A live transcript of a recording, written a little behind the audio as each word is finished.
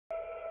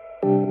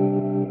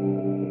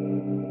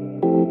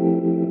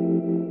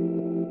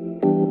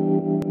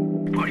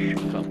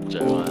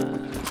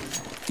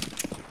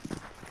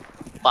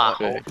哇，好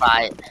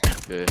快！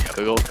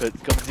佢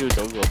今朝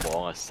早個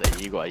網啊死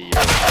鬼咗，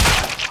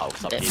頭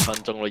10幾分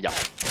鐘都入唔到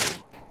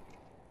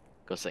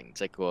個成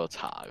績嗰個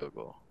查嗰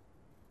個，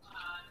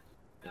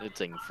啲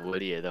政府嗰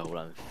啲嘢都好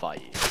撚廢。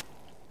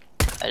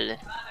係咧。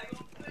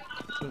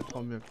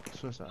後面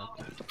射啥？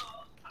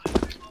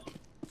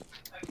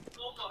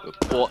個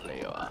bot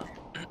嚟啊嘛，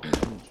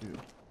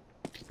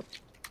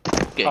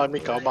勁。5米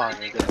9萬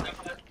嘅啫。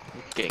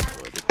勁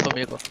喎！後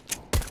面一個，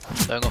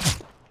兩個。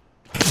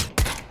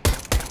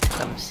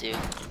咁少。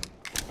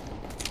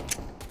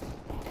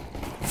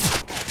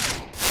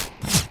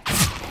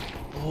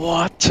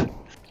What？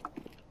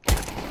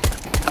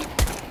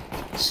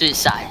 輸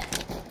晒。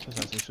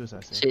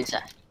輸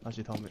晒。開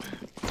始透明。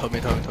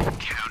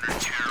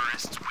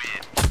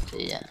死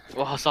人！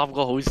哇，三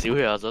哥好少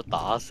嘢啊，想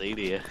打死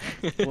你啊！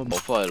我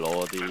翻去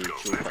攞啲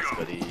Jupas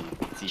嗰啲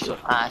資訊，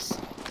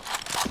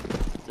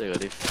即係嗰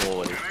啲科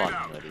嗰啲分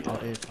嗰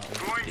啲，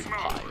點排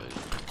嗰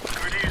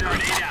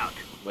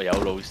啲，咪有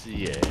老師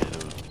嘢都。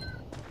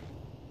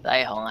低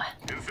紅啊！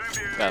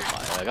梗係唔係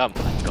啦，梗係唔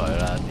係佢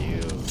啦，屌！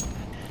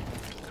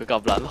佢咁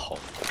撚紅，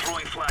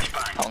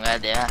紅嘅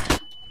點啊？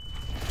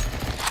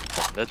紅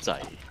得滯。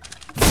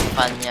分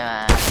㗎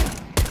嘛。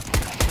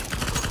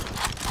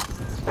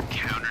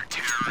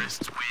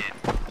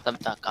得唔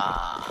得㗎？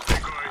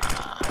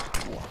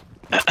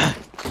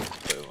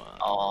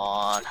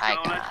哦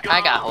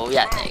，Tiger 好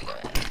人嚟嘅。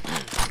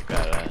梗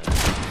係啦，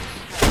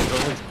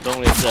唔通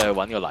你真係揾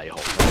個黎紅？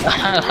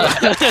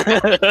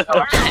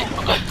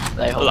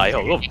黎紅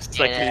都唔識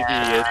呢啲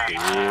嘅，屌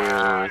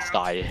嘥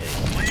氣！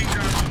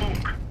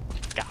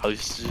教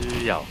書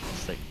又唔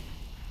識，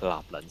立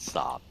撚霎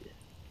嘢。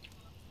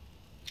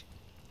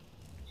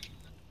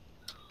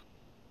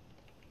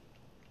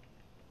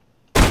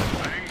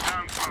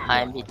係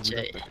滅罪。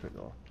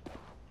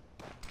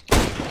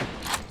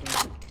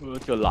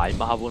叫奶媽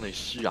幫你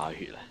輸下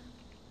血啊！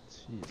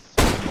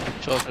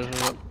錯，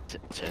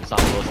請3個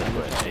成個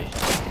人氣。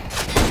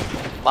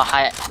哇係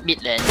滅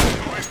兩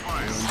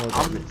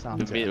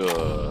搣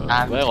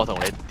喎！喂，我同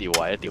你調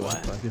位一調位。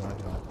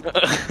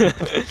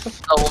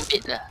都滅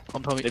啊！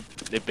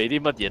你俾啲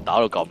乜嘢打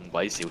到咁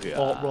鬼少血啊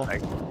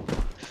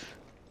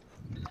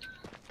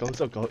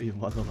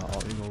？99.1同埋我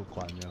應該好慣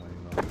嘅，應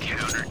該。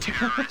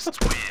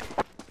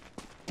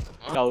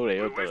鳩你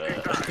都得啦。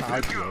卡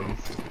住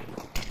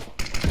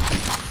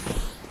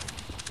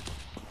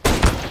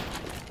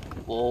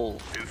我哦。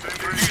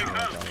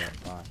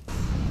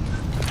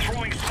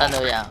看到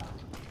有。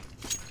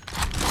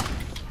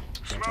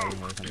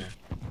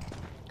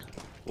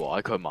哇！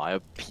佢買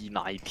咗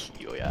P90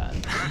喎人。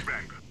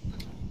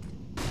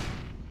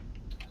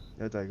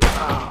有第二個，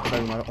第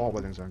二個買 op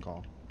我正想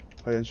講，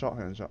去緊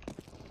shot。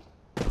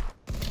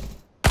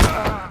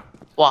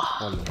哇！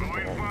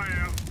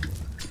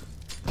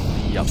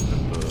入㗎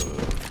噃。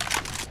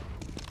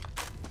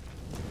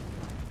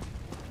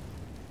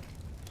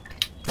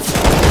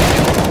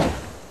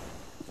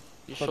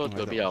啲 shot 嗰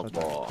邊有噃。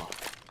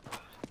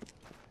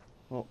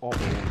我 op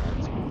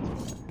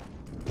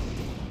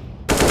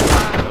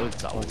都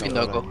走。邊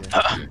兩個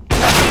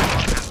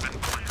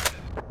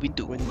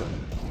 ？Window。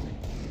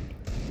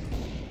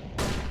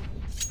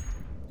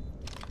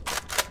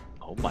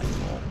好迷茫。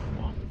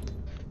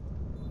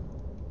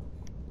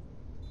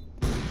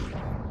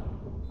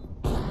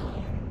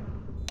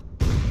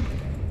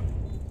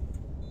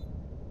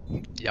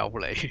又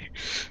嚟，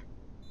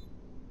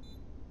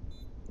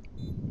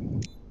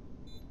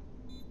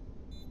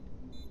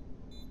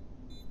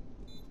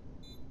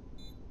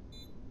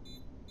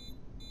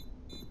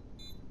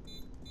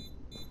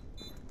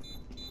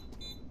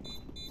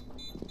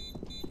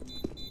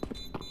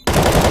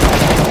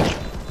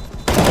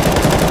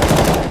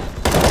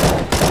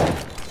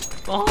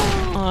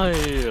哎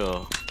呀！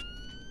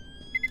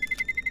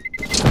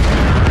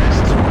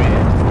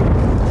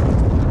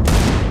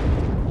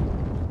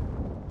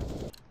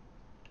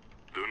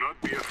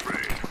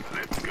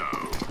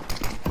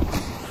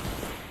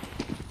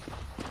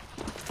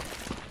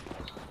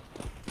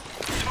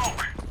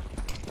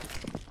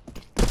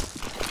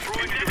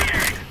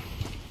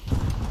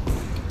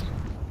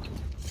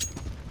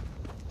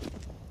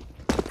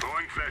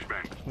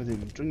我哋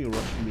唔中意 rush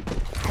mid，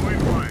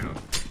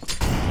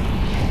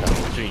好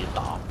中意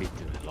打 mid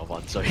嘅，攞把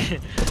錐。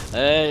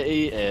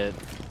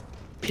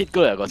pit 嗰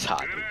度有個殘，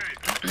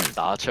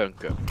打槍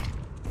腳。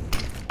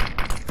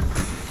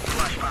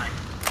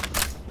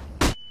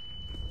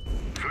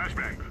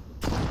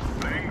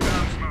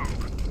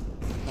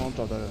我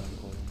作得兩個。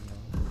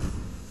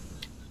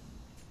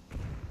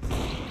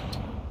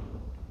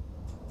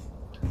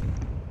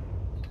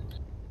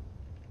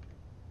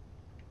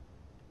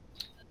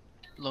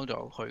窿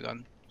就去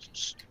緊，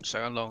上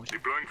緊窿。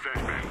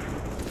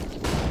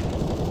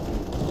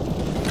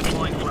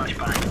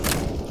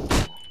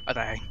阿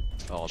大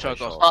兄，出一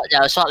個。又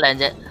shot 兩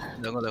隻。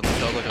兩個，左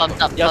一個。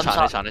一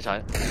殘。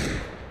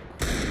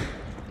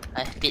係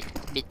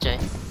滅罪。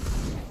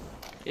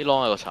啲窿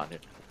有個殘嘅。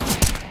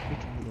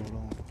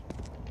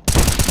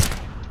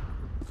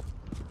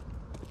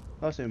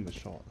嗰時唔係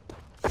shot。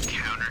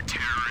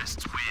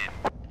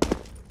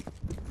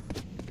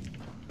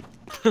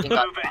邊個？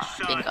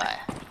邊個啊？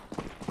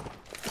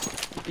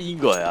邊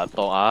個係阿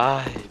當？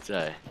唉，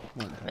真係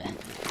咩？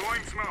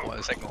冇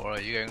人識我啦，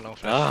已經 long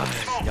flash。唉，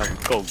陰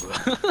公啊！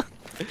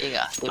邊個？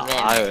叫咩？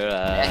打佢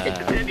啦！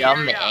有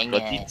名嗰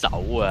支酒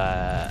啊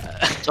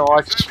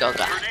 ，George 嗰個。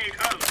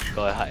應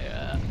該係啊。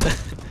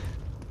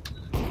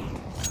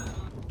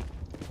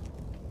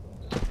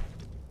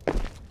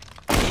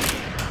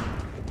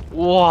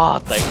哇！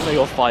頂你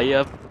個肺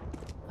啊！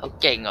好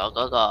勁喎！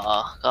嗰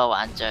個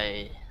玩具。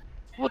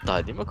哇！但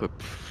係點解佢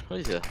好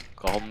似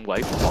咁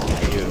鬼快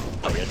嘅？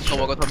第一槍。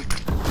我個盾。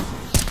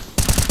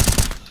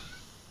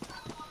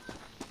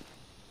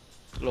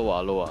撈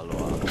啊撈啊撈啊！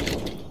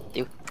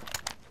屌！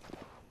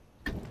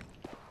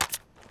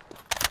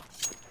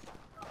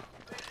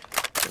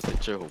隻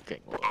追好勁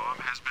喎！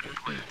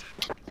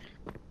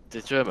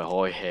隻追係咪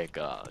可以 hack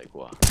㗎？你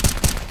估啊？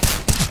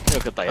因為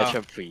佢第一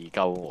槍 free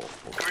鳩我。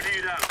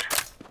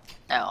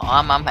我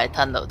啱啱喺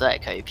tunnel 都係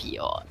佢 P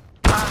我。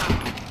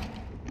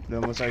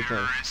兩個西仔。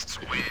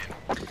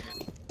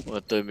我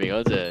對面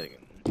嗰隻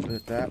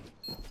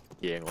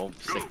嘢我唔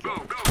識嘅。唔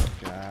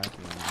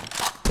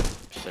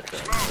識嘅，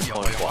開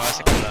掛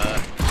識㗎啦。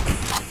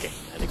勁啊！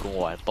你估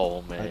我係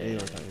當咩？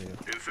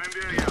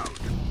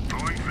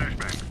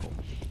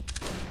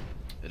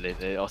你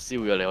我燒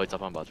咗，你可以執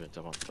翻把槍，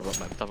執翻唔係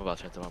執翻把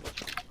槍，執翻把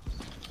槍。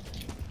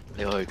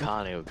你去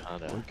卡，你去卡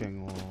定？好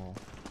勁喎！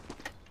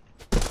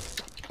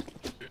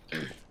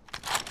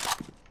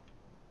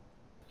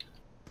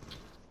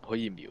可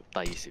以瞄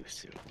低少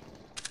少。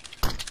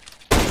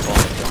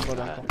兩個。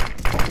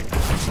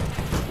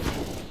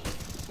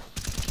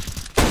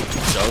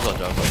仲有一個。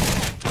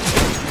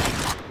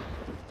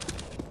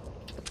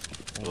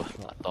哇！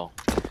阿當，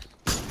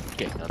勁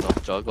啊當，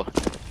仲有一個。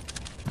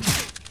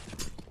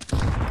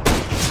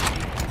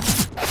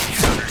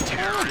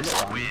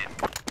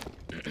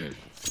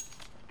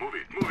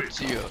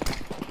知啊，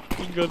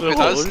應該都佢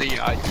打42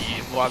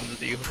溫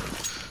屌，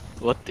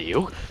我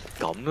屌，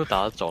咁都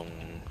打得中。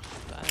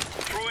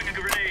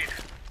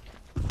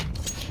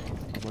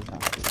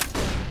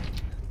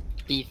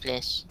B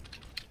flash。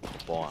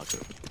幫下佢。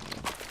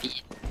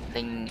 B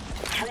令 B。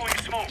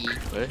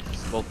喂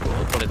 ，smoke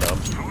我幫你掉，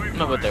咁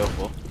係咪掉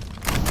火？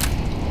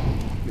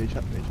未出。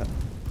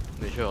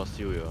你出我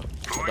燒咗，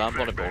我等陣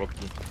幫你補粒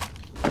肩。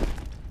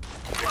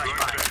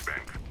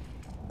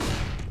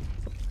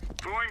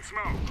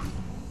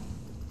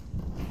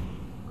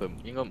佢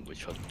應該唔會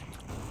出。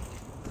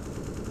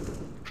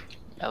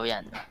有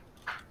人。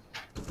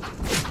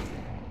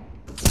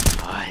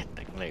唉，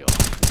頂你個！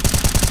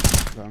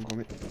兩個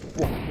咩？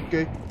哇！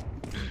機，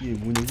依然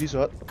換用之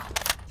術。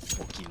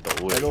我見到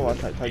嘅。睇到話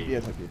睇 B 啊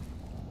睇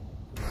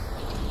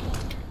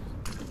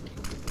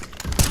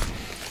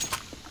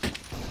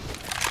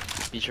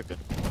B。B 出嘅。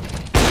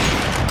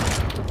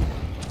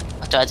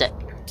仲有一隻。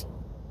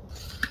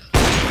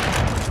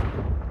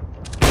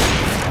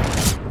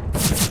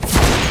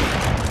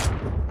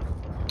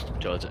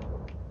仲有一隻。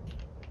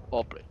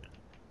Oblate。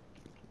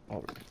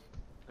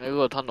喺嗰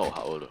個 tunnel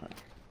口嗰度。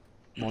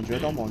望住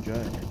當望住啊！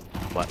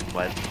唔係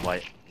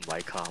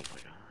卡唔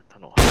係啊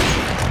 ，tunnel 口。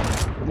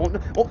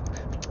我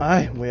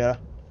唉冇嘢啦。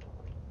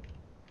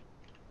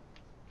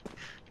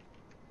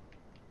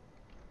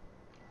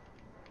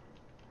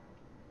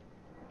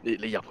你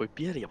入去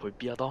B 啊！你入去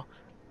B 啊多。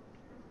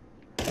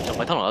仲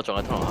喺 tunnel 口，仲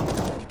喺 tunnel 口。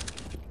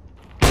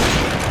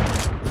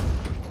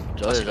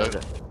仲有一隻。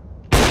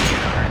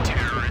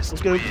我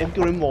叫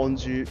你望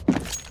住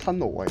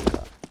tunnel 位㗎。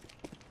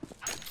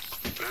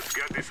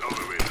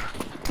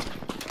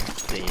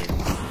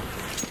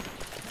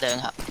兩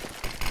盒。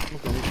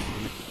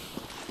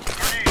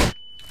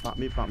白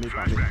咪，睇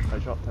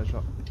shot。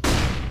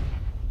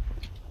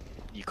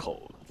Eco。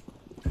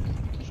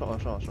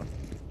shot，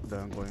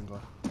兩個應該。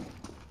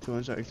跳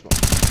緊上 X 網。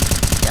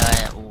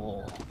有。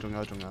仲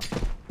有。仲有 shot。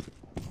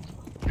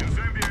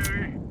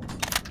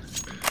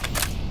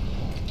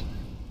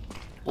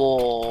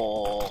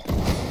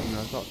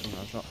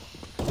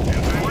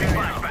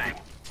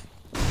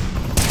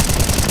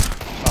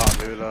殺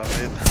你啦你！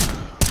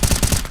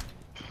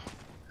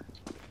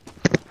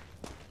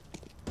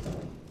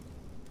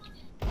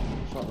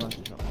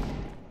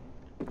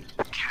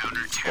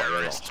跪咗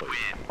落去。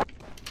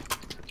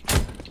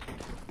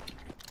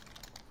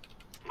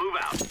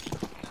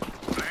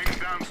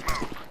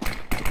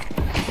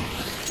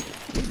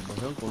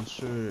香港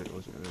輸，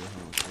我成日喺香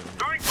港輸。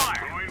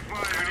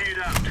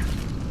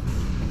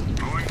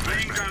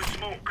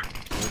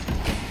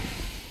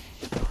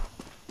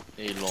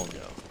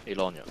A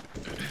long 有。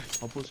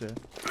我 push 嘅。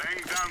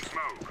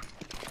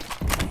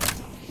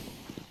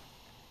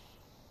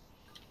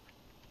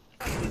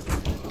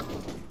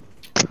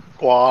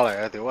瓜嚟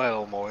啊！屌你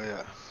老母呢隻。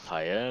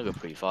係啊，佢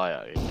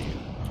prefire 嘅。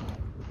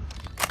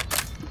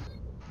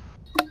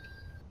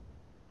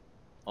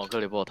我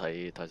跟你幫我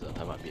睇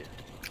埋邊。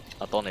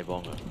阿當你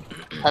幫佢。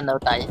吞到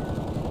底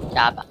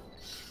，28。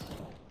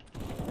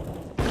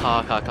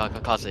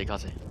卡死。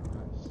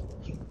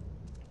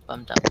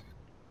泵走。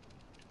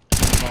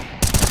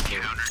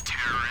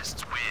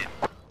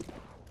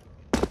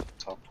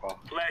插瓜。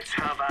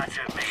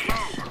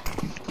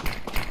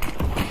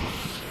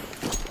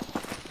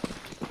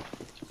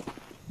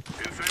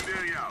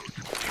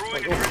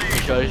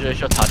出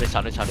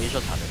殘你，出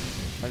殘你。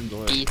睇唔到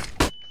佢。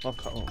我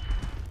靠！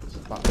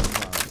白撚晒。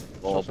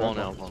我幫你。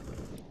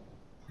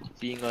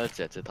B 應該一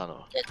隻吞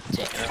落。一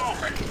隻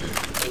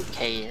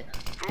AK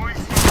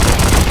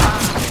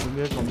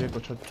咁一個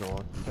出咗，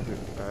跟住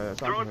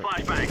3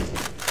血。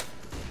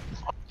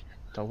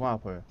走翻入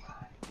去。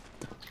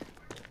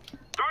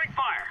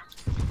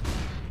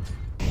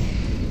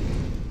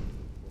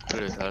佢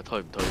哋睇下推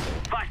唔推到？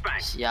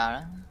試下啦。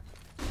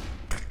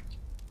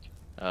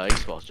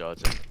Xbox 仲有一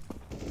隻。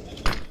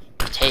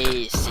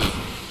黐線。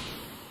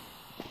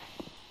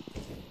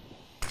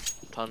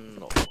吞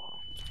落。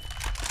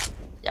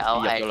又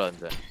係。入咗兩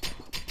隻。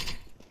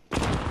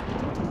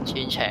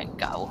穿牆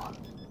狗。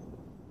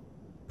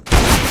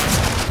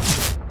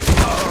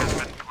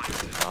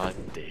啊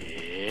屌！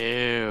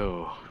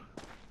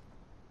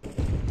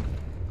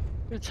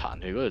啲殘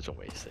血嗰度仲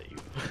未死喎。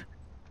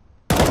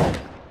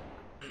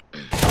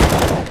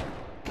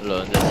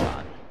兩隻殘。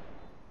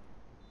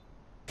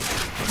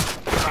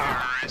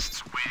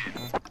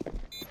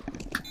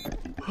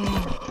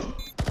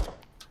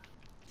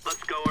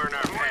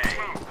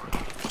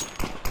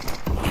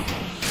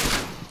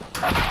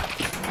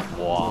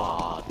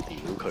哇！屌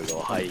佢個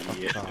閪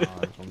啊！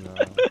咁樣。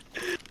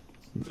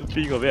邊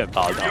個俾人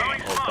爆頭？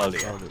我得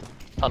了，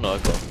吞落一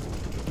個。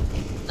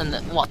真係，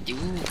哇屌！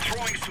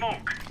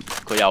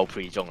佢又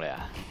pre 中你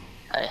啊？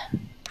係啊。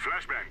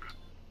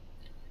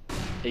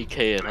AK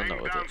啊，吞落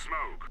嗰隻。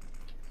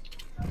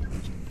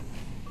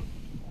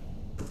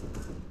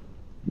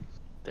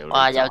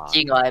哇！又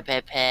知我係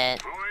pat pat。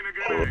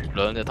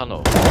兩隻吞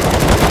落。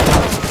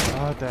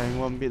啊頂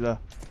我搣啊！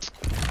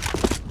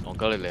戇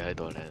鳩你喺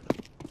度，你喺度。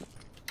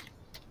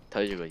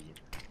睇住個煙。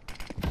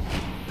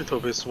呢套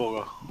俾 smoke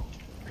啊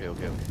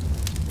 ！OK。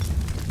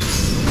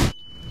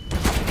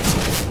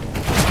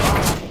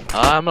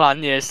乜撚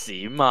嘢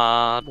閃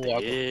啊！屌！佢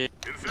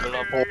粒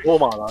波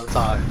麻爛晒。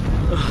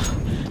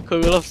佢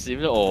嗰粒閃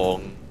咗戇。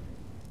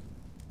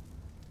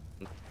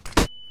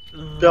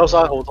飆晒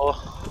好多。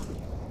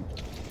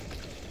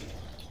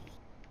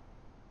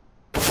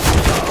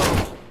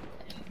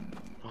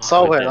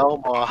收皮啦，好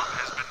唔好啊？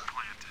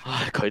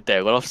唉，佢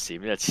掉嗰粒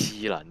閃真係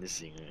黐撚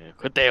線嘅，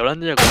佢掉撚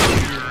咗個邊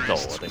度啊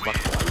定乜鬼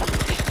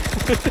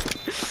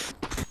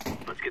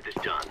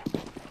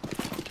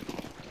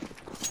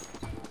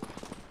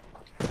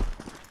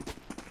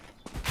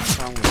？3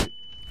個。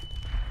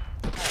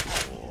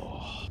哇！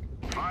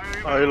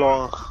係咯，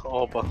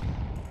我吧。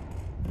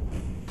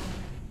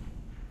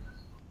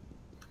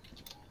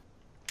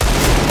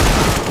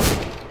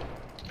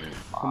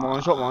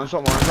望緊 shot。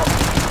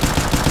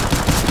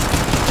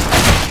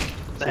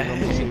4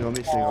個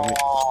miss。哦，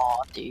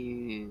屌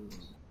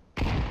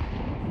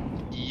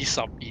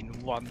！20 in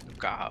 1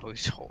搞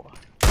錯啊！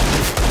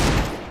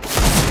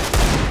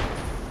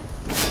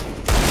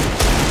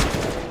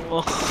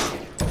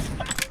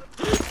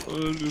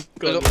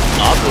佢都打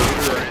佢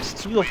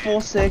呢個 four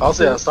set 打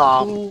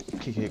43，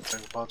奇剩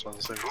翻盡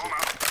升。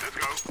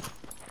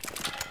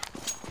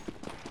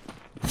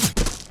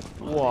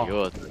哇！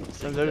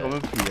使唔使咁樣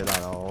P 啊，大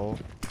佬？我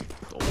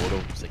都唔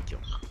識用。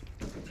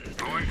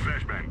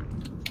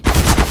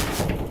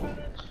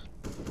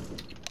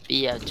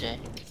B 有 J，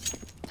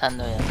 吞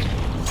到有 J。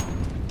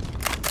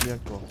呢一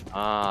個。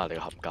啊！你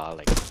個合家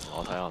力，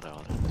我睇。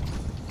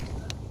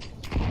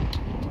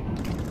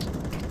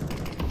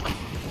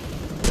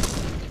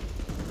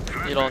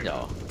呢檔有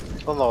啊。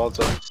吞落我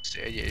隻。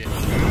寫嘢。出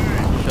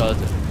一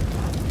隻。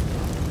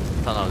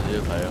吞落少少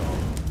睇啊！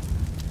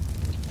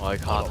我喺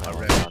卡睇。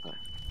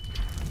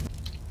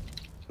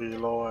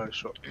reload 係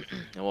shot。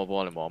有冇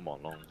幫你望一望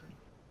咯？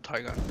睇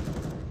緊。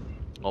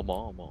我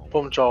望。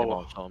幫 job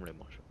啊。你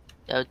望。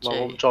有 J。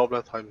幫 job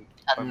咧睇唔。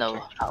吞到後。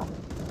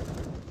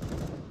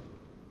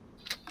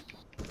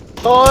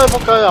唉，仆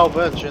街又俾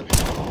人轉。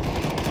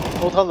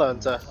都吞兩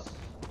隻。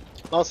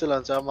last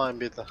兩隻啱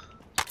搣啊。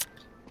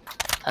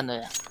吞到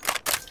人。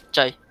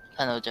追，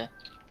吞到追。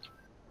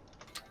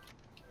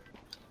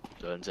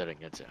兩隻另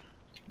一隻。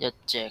一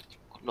隻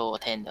攞我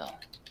聽到。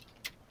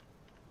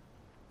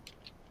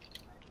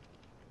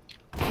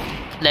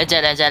兩隻。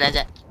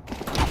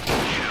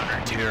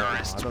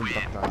哇！都唔得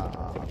㗎，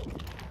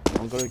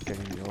我覺得勁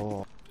咗喎。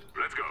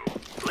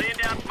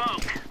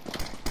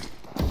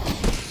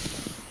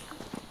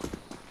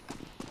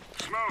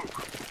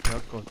有一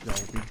個右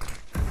邊。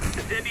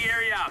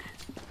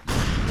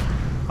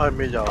係咪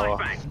有啊？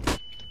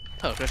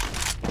睇下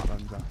麻撚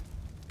晒。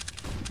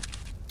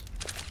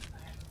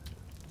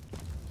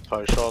係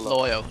shot 啦。攞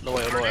有。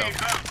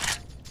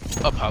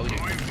啊跑住。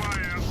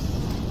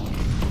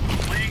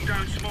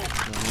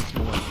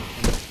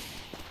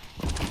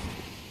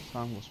3個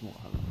smoke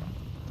係咪？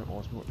得我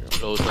smoke 咗。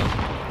老實。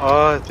唉，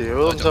屌，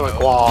真係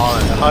掛嚟，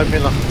喺邊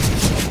啦？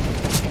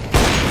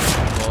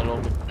我撈。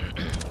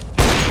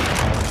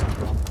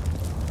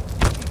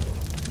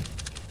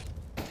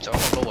走我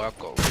撈我一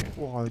個。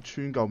哇！穿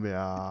夠未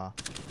啊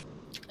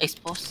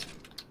 ？Xbox。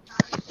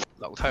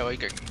樓梯位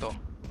勁多。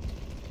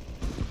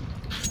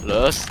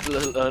兩3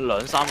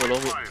個撈。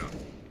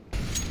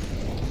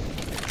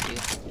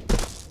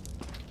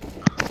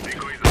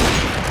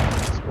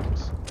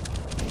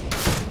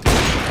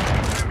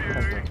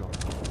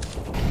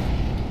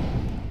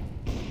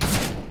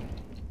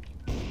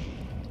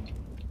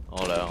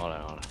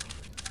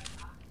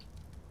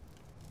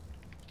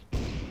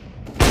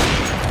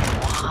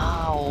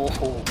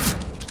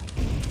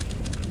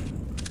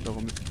做個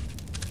咩？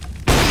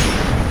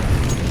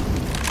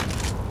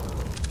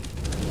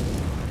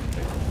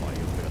鬼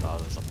咁俾佢打到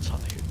17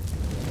血。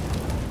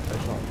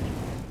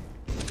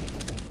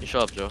你 shot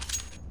入咗。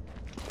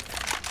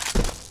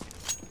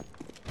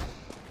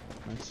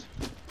Nice。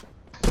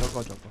做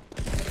個。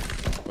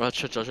我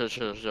出咗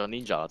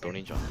Ninja 到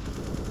Ninja。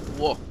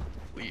哇！好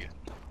嘢！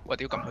喂，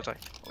屌撳佢掣。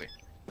OK。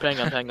plan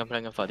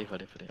緊，快啲。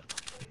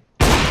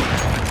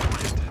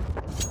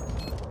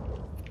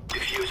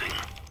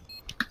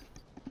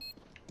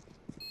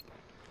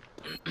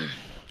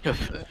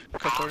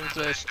Covering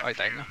flash 係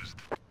頂啊！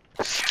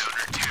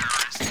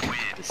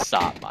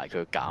殺埋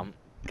佢減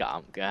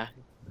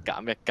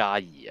1+2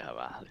係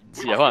嘛？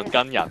只係可能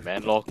跟人名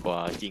lock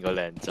啩，見個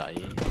靚仔。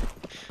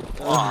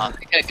哇！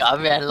跟住搞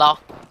咩 lock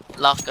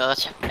嗰個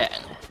長平啊？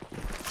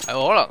係可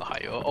能係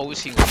喎 O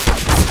先。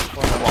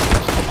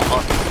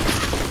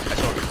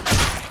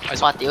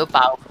哇！屌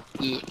爆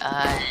熱，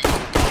唉！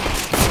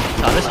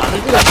殘呢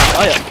啲人，哎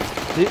呀！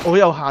我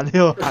又行，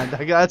大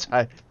家一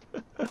齊。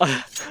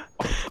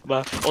唔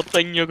係，我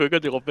叮咗佢，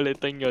跟住我俾你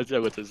叮咗之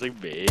後，佢就識歪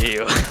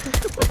喎。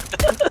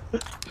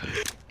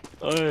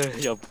唉，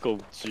入共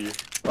住。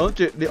我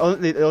諗住你行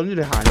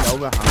右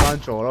咪行翻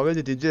左咯，跟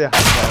住點知你行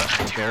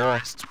左。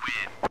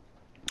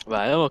唔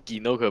係，因為我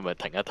見到佢咪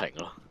停一停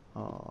咯。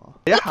哦。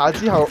一下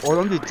之後，我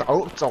諗住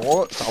走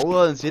嗰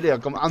陣時，你又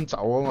咁啱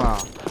走啊嘛。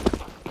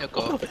一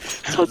個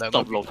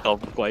76咁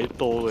鬼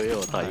多嘅，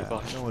我睇翻。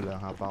因為2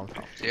下爆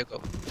頭。自一個。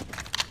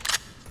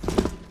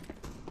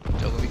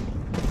就嗰邊。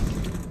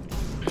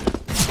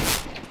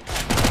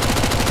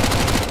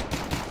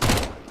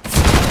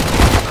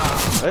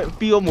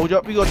B 個冇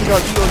咗 ，B 個出咗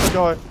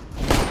去。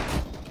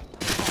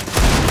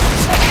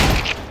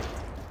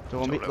做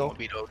個 mid 咯。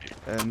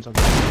50幾。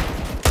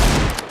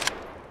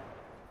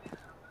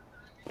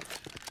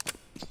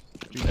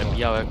B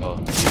有一個。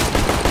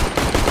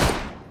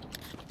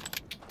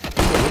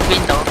邊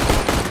度？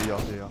死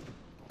咗。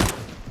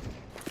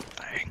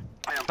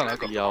得兩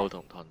個。B 有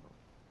同吞。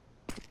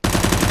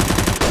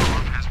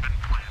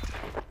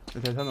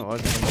你睇吞落我一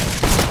陣。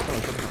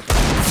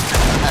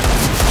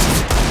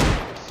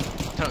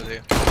吞落先。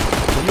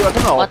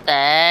我頂。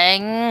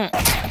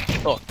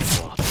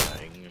哇頂！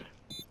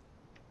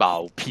爆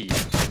片。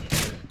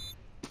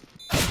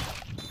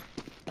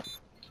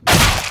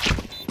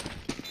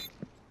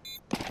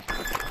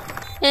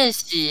咩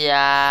事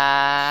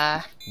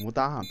啊？唔好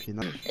單行片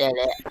啦。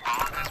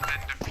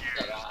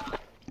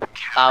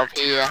爆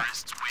片啊！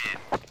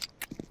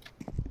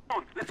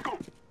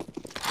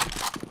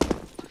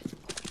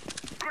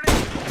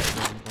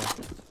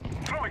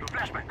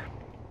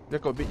一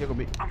個 B。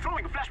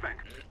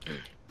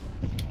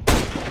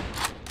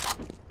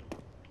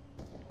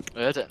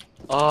有一隻，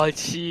唉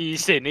黐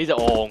線呢隻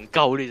戇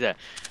鳩呢隻，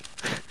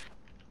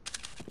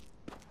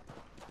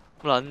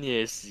撚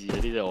嘢事啊！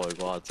呢隻外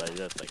國仔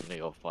真係頂你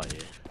個肺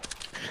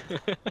啊！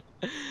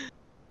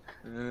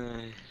唉，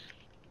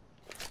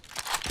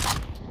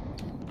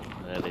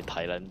你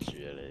睇撚住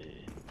啊你。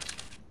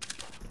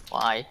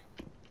喂。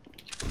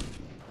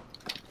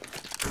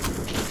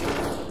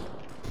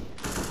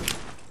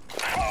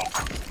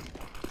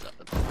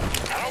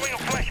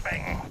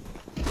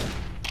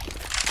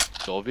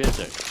左邊一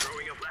隻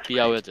 ，B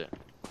有一隻。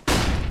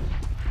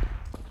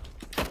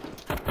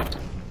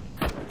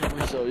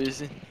杯水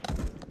先。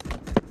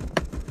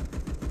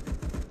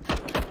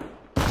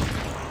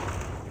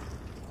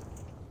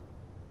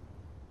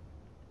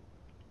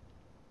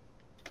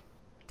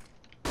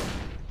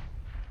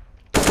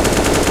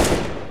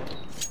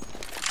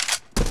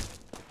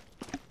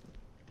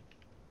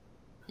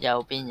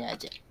右邊有一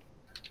隻。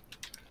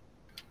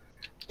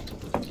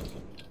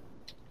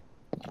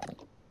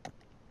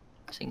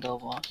Single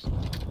boss。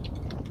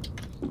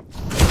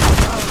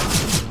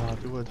哇！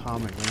屌佢貪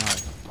明真係。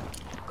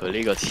佢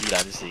呢個黐撚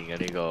線嘅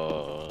呢個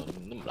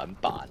都唔撚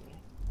扮。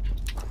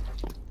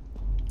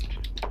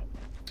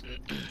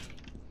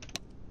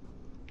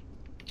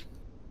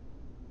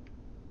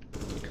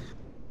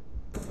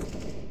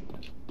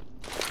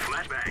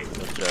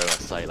個張啊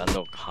細撚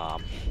到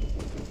喊。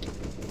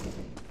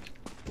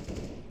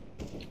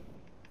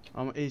啱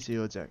A 死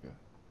嗰隻嘅。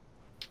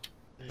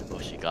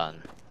冇時間。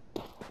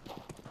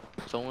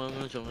中啦，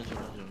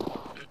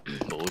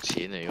冇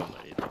錢嚟㗎嘛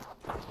呢度。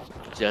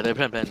試下睇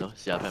plan 到，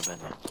試下 plan 到。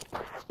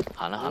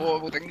行啦。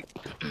我冇頂。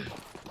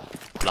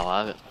留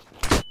下嘅。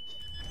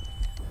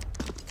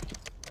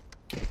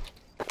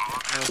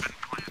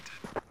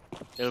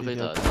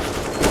Elevator。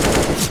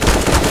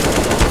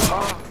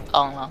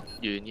當啦。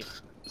遠啲。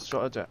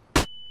shot 一隻。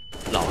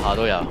樓下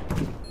都有。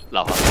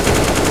樓下。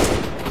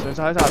上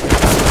晒喺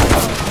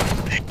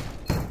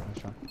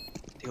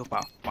屌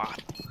8。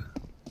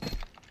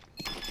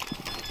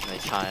你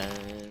猜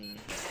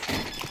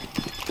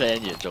plan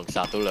完仲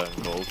殺到2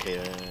個 OK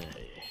啦。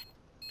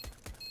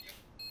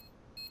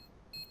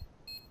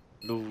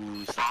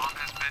loser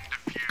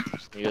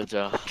呢個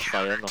張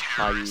細撚個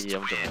閪咁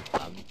仲係撚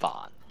扮。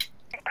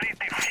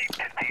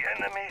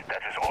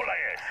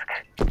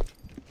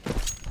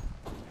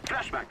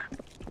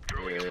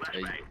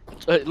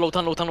誒路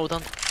吞。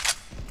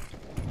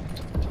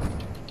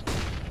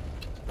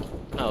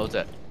有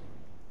隻。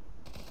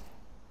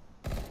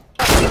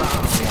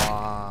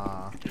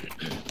哇！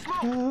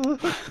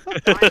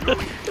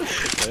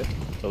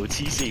好黐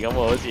線咁喎，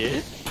好似。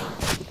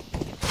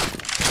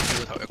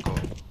要頭一個。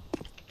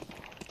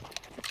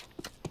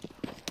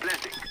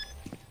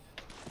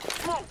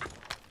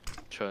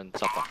槍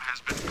執啊！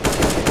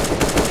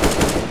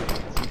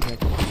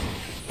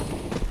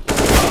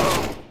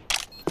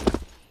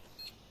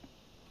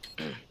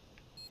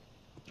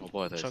我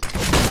幫佢睇。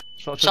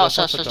shot。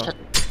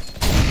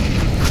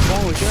幫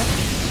佢先。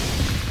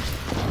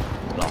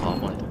樓下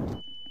問。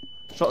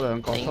shot 兩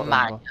個。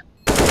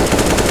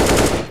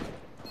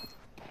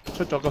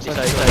出咗個西。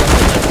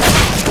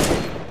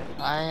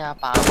哎呀，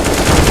爆！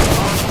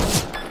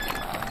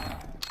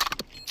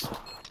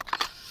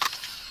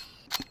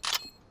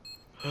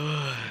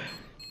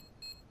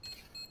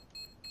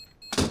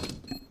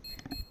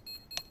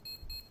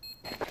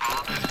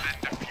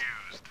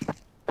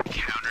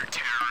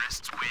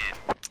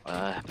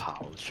唉，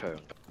跑槍。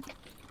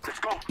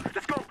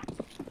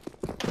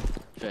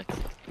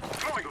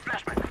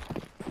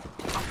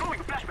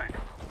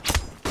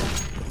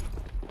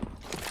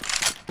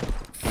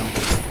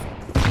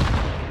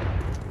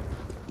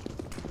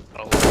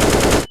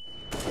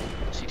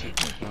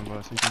兩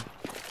個 CT，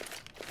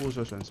 烏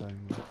水上晒。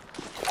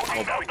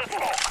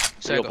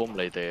俾個 bomb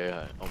你哋係，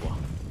好唔好？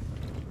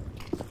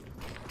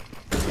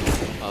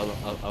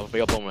我俾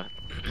個 bomb 你。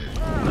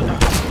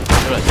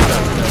出嚟，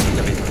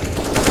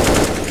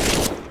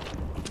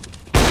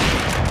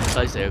西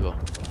死一個。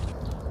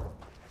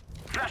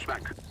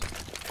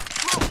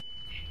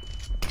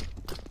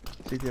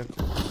CT 一個。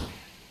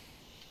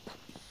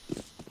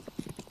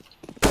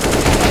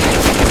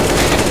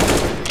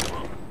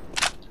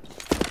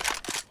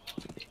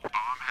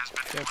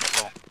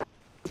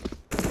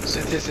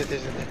CT。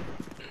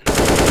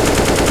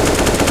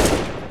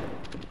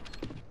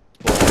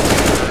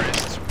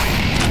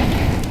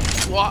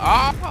哇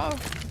啊！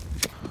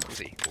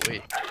死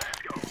鬼！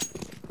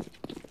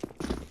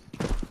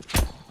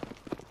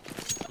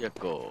一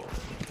個，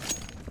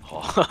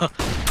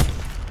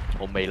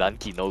我未撚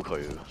見到佢。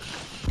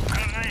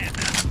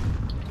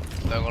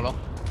兩個咯。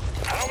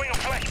我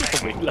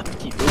未撚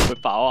見到佢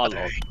爆下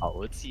落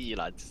頭，黐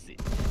撚線。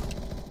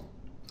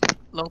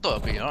窿道入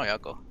邊可能有一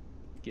個。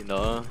見到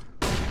啊，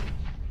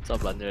執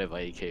撚咗你把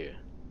AK 嘅。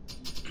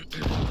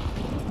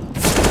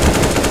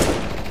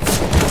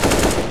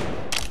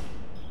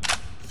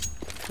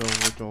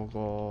做個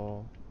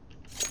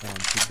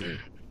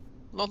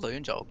窿裏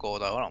邊就有個，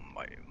但係可能唔係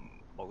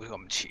冇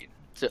咁前。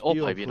即係 op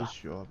喺邊啊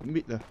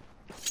 ？mid 啊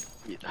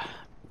 ？mid 啊？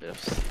俾粒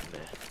線咩？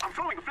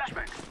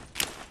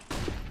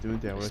點樣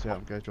掉嘅啫？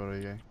唔記得咗啦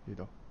已經呢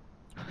度。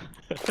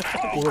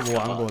我都冇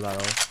玩過大佬。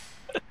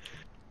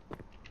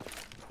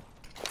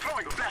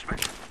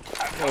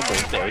我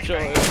冇掉出去。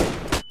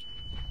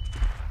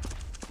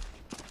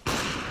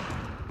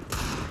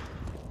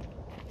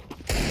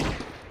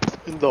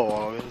邊度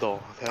啊？邊度？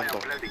聽到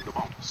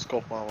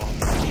scope 啊嘛。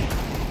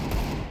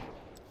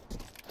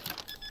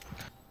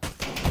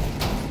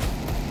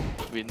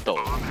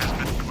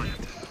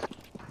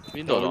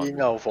Window 煙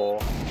有火。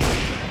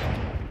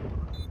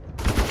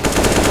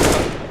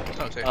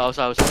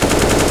收。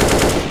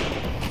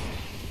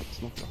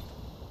smoke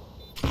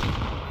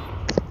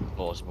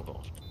哦 smoke。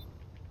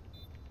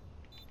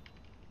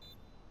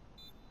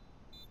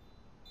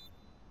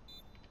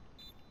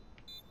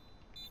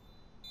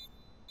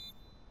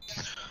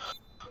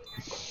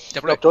入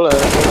咗嚟。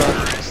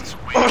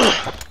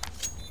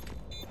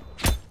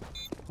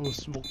嗰個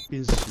smoke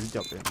邊鼠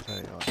入嚟唔犀利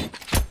啊！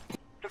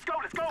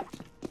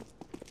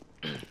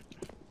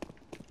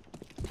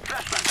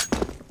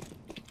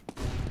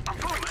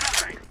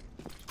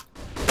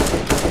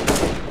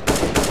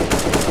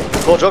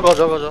過咗。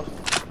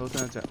都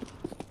真一隻。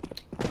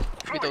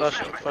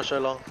flash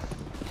咯。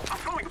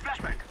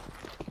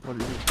我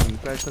連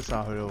flash 出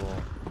晒去咯喎。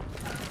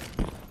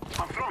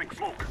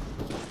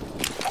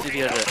呢啲一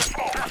隻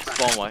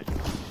幫位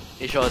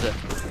 ，A shot 一隻，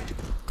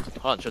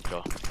可能出咗。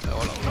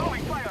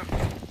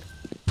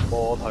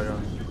我睇啊。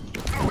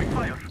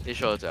A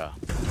shot 一隻啊。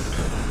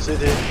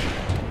CT。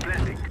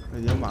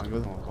你點慢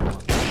咗同我講啊？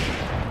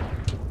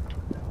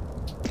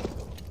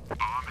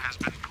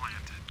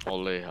我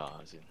匿下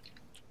先。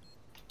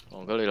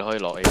哦，咁你哋可以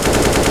落 A。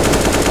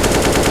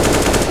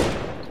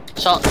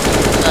shot。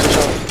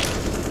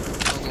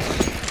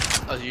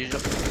啊，預咗。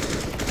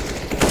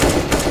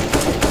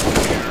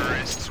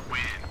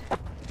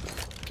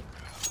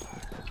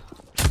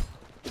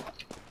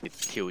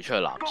跳出去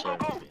藍箱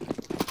嗰邊。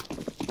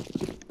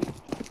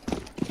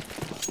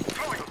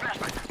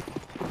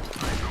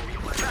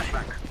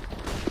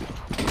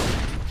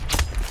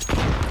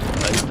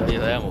你睇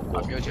下我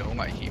過。好似好危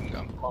險咁。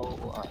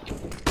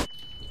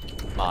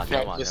慢咗。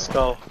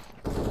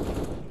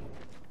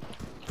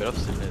俾粒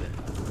線你哋。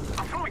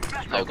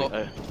有個。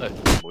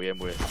冇嘢。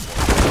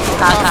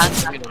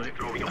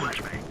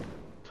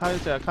卡一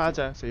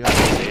隻，死啦！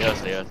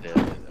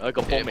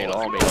個波未攞，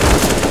我未攞。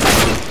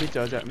搣咗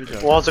一隻。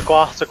哇！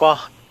隻瓜。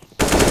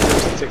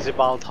直接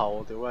爆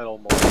頭，屌你老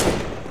母！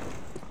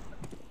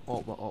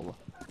惡喎惡喎，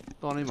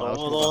當呢埋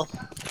咗咯。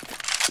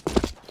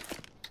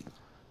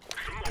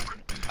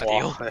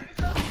屌！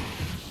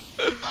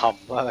含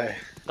啊你！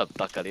得唔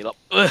得㗎呢粒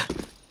嘅，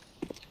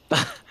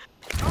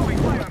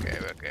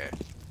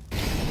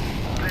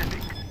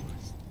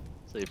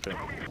所以俾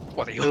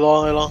我屌！你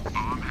咯，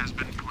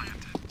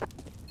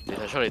你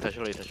睇出，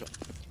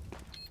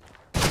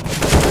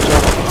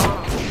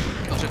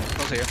當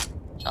死啊！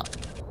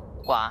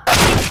掛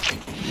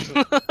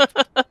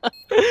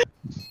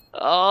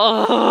啊！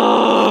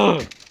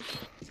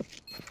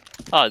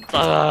啊真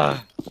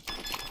啊！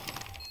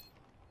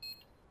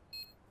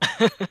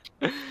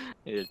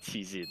呢隻黐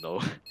線佬。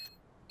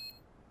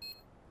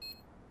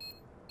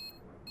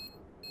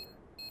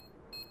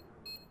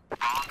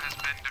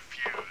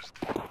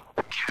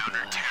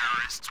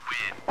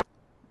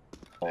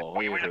哦，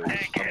可以去。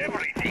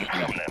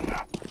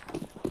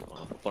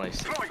幫你試。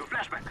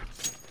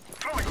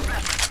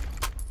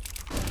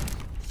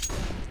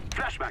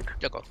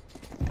一個。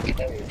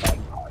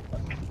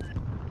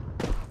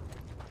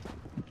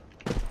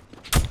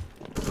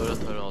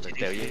推啦，我哋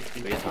掉煙，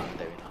俾一彈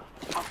掉煙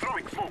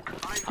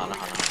行啦。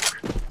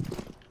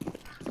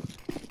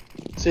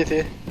CT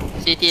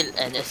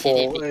and CT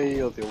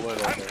Vol.8 我屌你老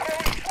味！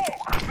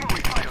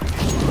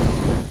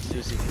燒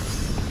CT。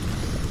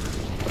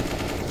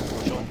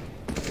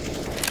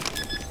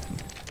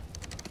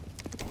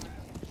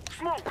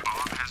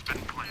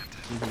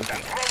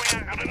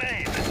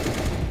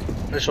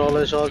你說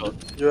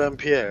UMP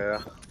嚟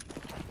嘅。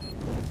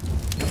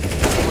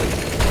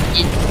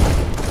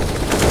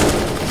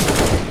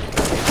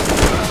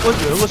喂，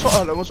兩個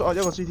shot 啊，一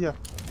個 CT 啊。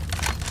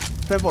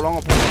聽火浪啊。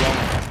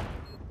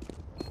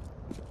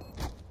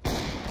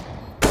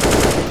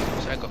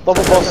上一個。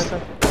Double boss。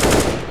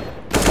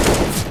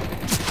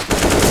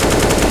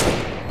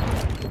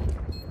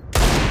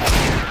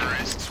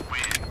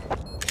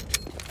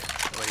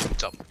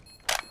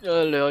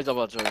你可以執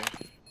下最。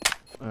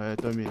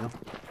對面咯。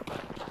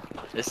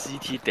你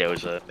CT 掉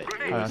上嚟。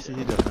係啊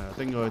 ，CT 掉係啊，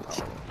叮咗佢頭。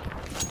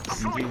唔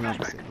知點解唔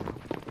死。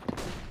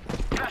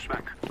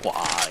怪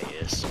嘅，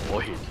鎖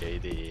血嘅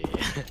呢啲。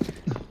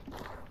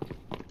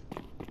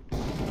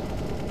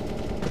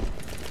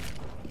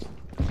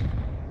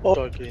再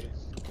見。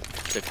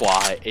隻掛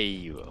係 A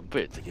喎，不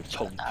如直接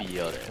衝 B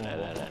咯，嚟，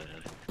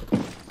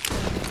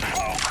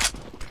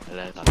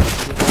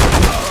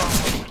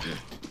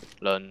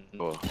兩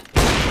個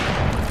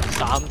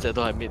，3隻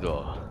都係 mid 喎，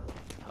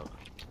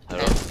係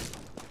咯，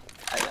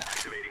係啊，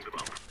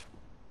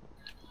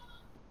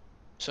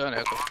上嚟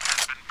一個，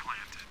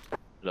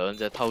兩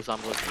隻偷3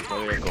個全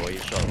都一個 A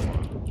shot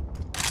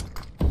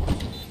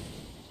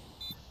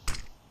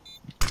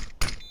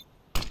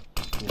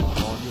哇！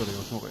呢個你有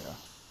smoke 嚟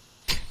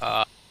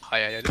啊？係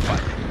啊，有啲快。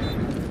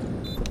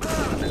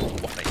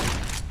哇！你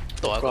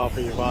多一個。掛 P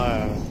翻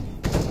啊！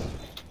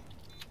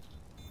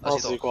我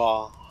試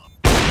掛。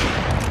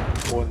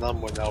門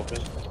右邊。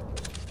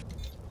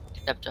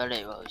入咗嚟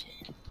喎，好似。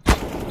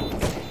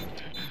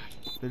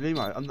你匿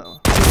埋 under 啊？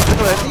你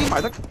匿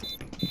埋得？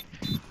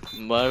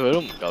唔係佢都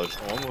唔夠，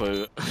我諗佢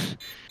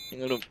應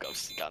該都唔夠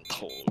時間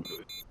拖佢。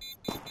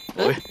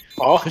喂，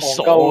佢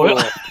傻啦！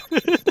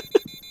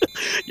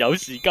有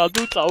時間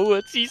都走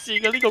啊！黐線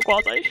嘅呢個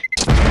掛仔。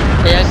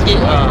你有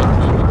見啊？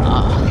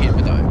見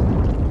咩隊？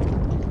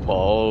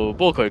冇，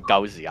不過佢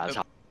夠時間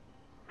差。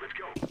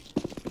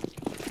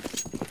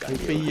你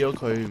飛咗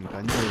佢唔緊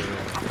要嘅，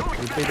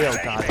你飛得有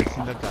價值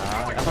先得㗎。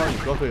當然，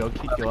如果佢有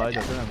kit 嘅話，就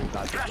真係冇價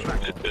值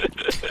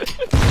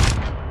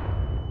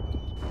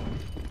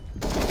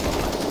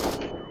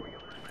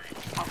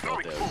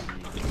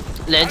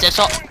兩隻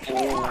shot，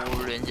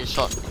兩隻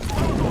shot。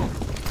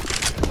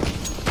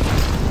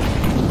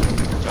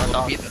再當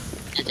一隻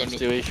mid。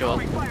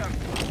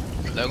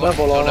兩個 mid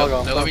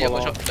一個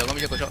shot，兩個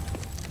mid 一個 shot。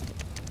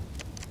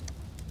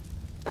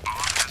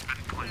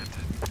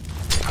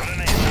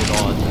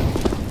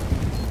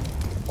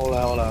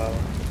好啦。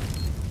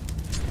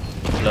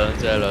兩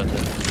隻。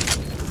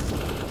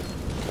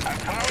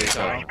其實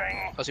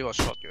啱先話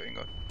shot 嘅應該。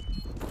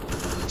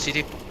CT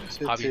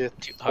下邊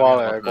掛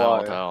嚟。我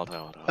睇。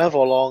聽火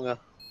浪嘅。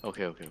OK。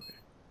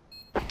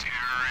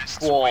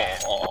哇！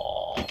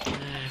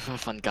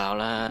瞓覺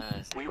啦。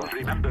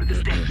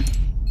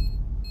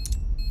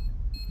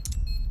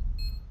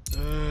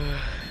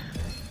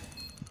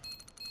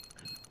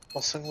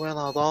我升 van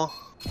啊，當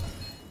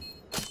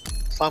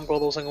3個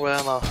都升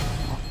van 啊。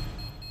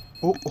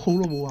好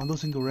耐冇玩到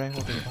single rank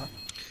我記得。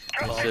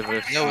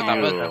點解會答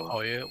得上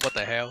去 ？What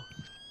the hell？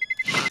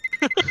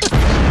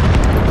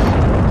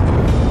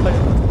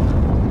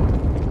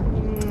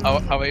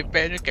 係咪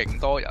ban 咗勁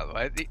多人，或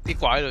者啲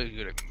怪喺度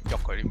越嚟唔喐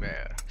佢啲咩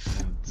啊？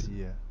唔知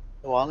啊。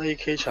玩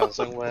AK 長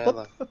升 van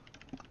啊。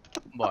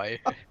唔係。